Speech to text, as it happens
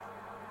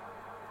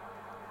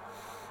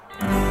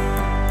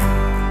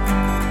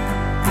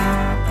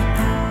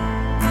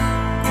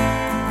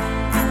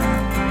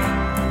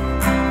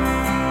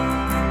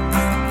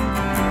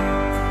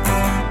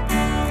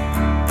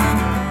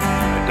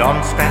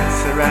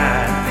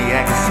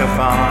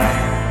fine.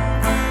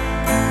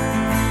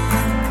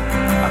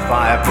 A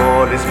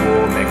fireball is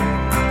warming,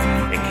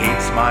 it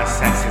keeps my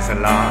senses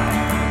alive.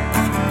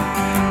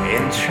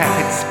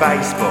 Intrepid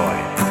space boy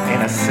in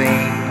a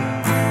scene.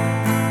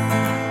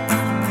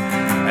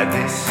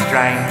 This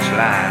strange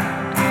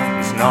land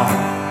is not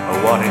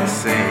what it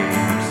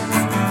seems.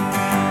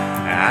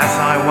 As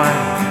I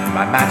wave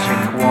my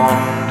magic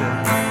wand,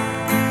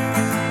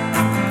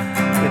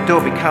 the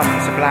door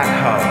becomes a black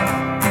hole,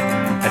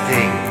 a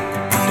deep,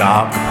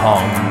 dark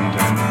pond.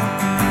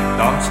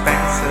 Don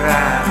Spencer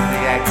and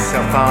the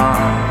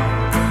exofarm.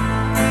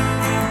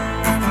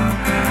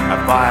 A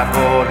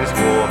fireball is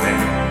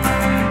warming,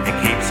 it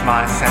keeps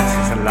my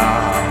senses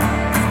alive.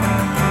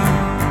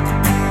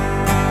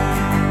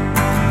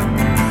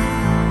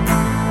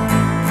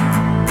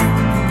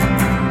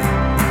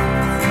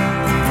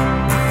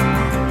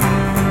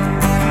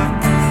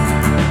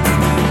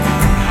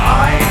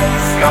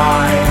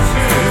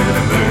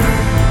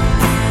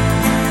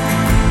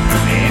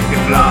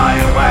 Fly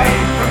away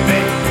from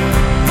me,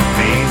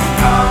 please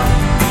come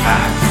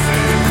back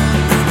soon.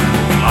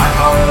 My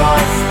whole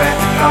life spent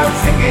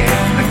floating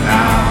in the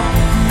clouds,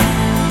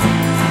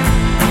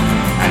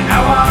 and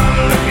now I'm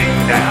looking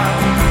down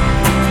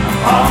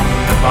upon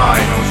the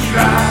final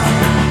shroud.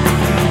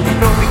 The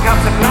door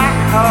becomes a black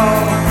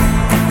hole,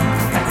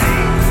 a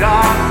deep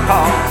dark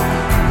hole,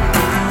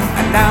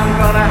 and now I'm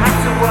gonna have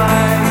to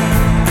wave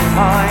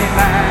my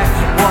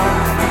magic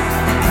wand.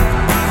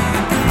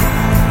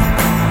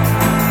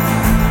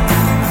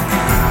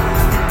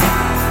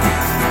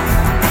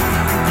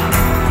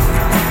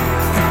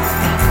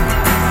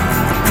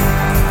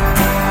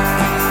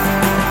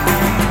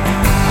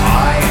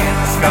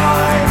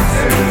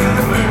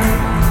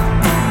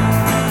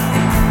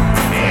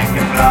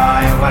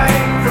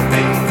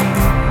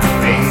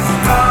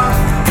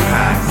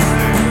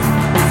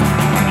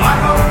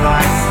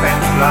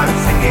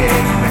 Floating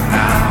in the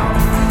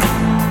clouds,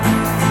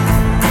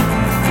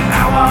 and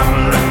now I'm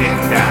looking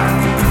down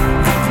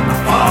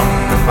upon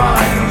the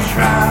final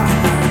shroud.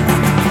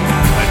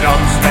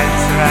 Don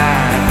Spencer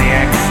and the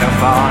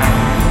exofarm.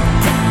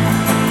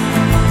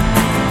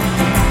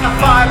 A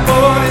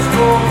fireball is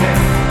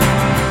warming,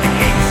 it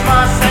keeps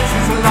my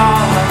senses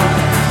alive.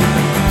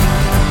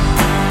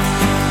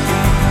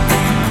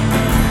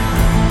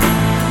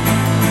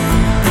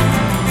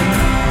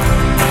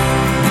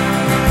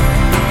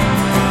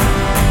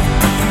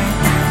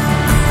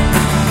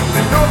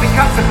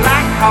 Becomes a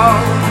black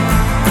hole,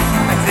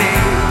 a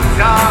deep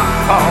dark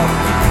hole,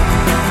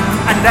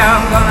 and now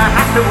I'm gonna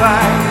have to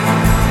wave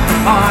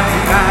my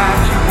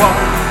magic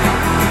wand.